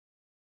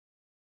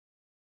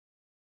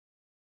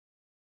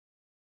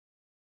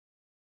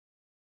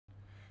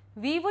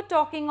we were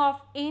talking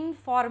of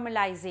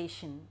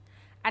informalization,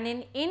 and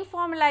in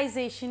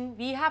informalization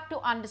we have to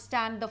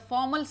understand the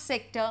formal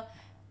sector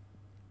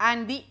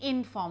and the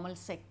informal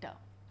sector.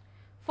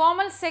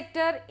 Formal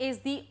sector is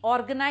the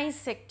organized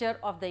sector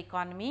of the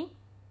economy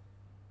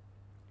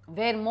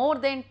where more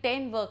than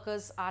 10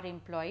 workers are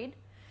employed,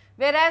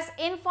 whereas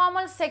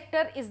informal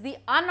sector is the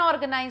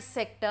unorganized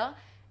sector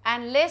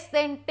and less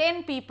than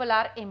 10 people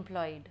are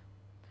employed.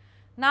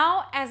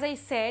 Now, as I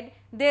said,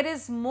 there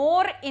is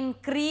more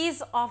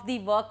increase of the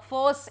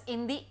workforce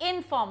in the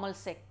informal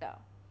sector.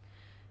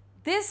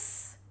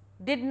 This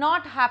did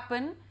not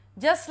happen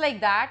just like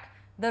that.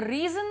 The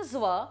reasons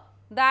were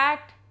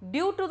that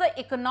due to the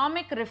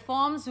economic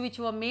reforms which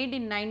were made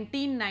in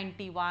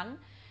 1991,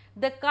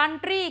 the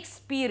country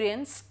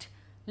experienced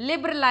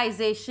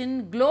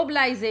liberalization,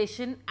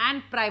 globalization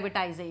and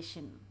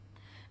privatization.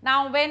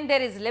 Now, when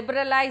there is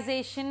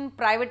liberalization,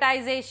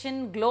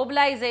 privatization,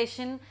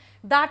 globalization,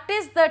 that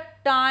is the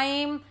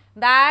time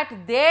that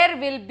there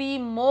will be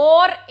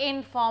more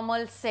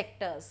informal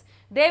sectors.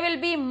 There will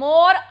be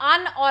more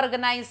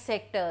unorganized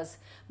sectors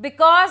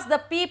because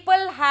the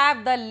people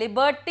have the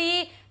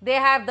liberty, they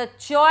have the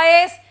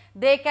choice,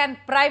 they can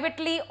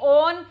privately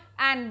own,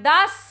 and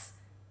thus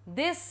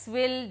this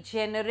will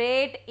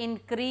generate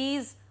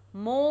increase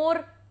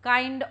more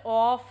kind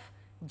of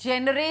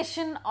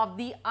generation of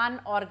the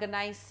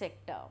unorganized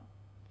sector.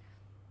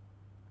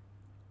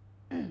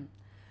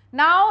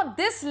 Now,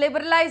 this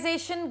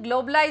liberalization,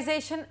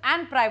 globalization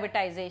and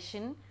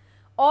privatization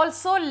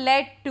also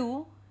led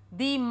to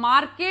the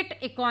market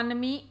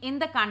economy in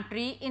the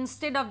country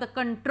instead of the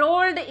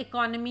controlled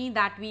economy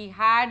that we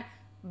had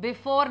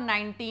before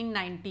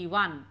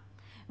 1991.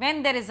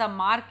 When there is a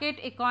market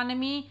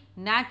economy,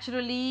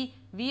 naturally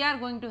we are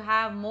going to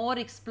have more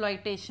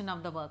exploitation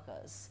of the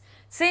workers.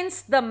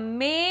 Since the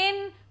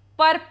main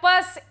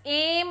purpose,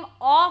 aim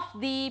of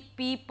the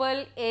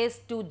people is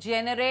to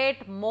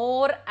generate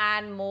more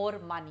and more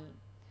money.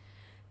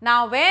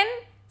 Now, when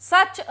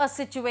such a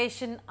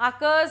situation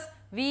occurs,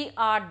 we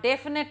are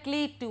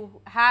definitely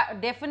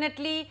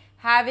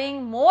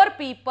having more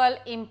people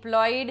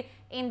employed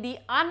in the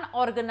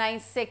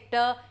unorganized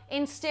sector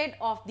instead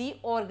of the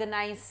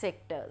organized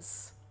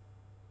sectors.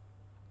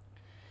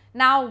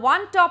 Now,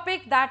 one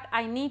topic that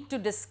I need to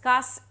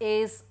discuss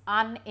is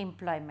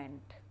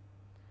unemployment.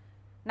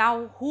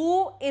 Now,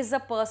 who is a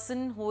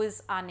person who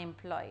is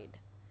unemployed?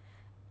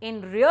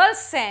 In real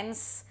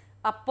sense,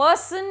 a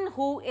person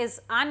who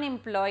is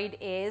unemployed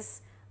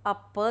is a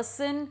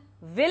person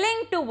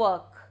willing to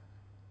work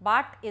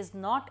but is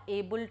not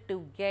able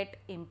to get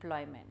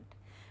employment.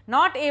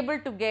 Not able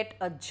to get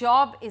a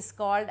job is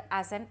called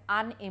as an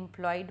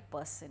unemployed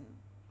person.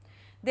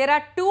 There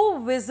are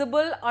two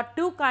visible or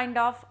two kind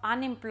of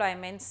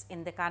unemployments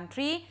in the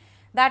country,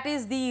 that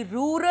is the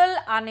rural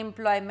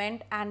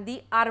unemployment and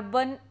the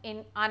urban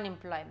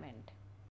unemployment.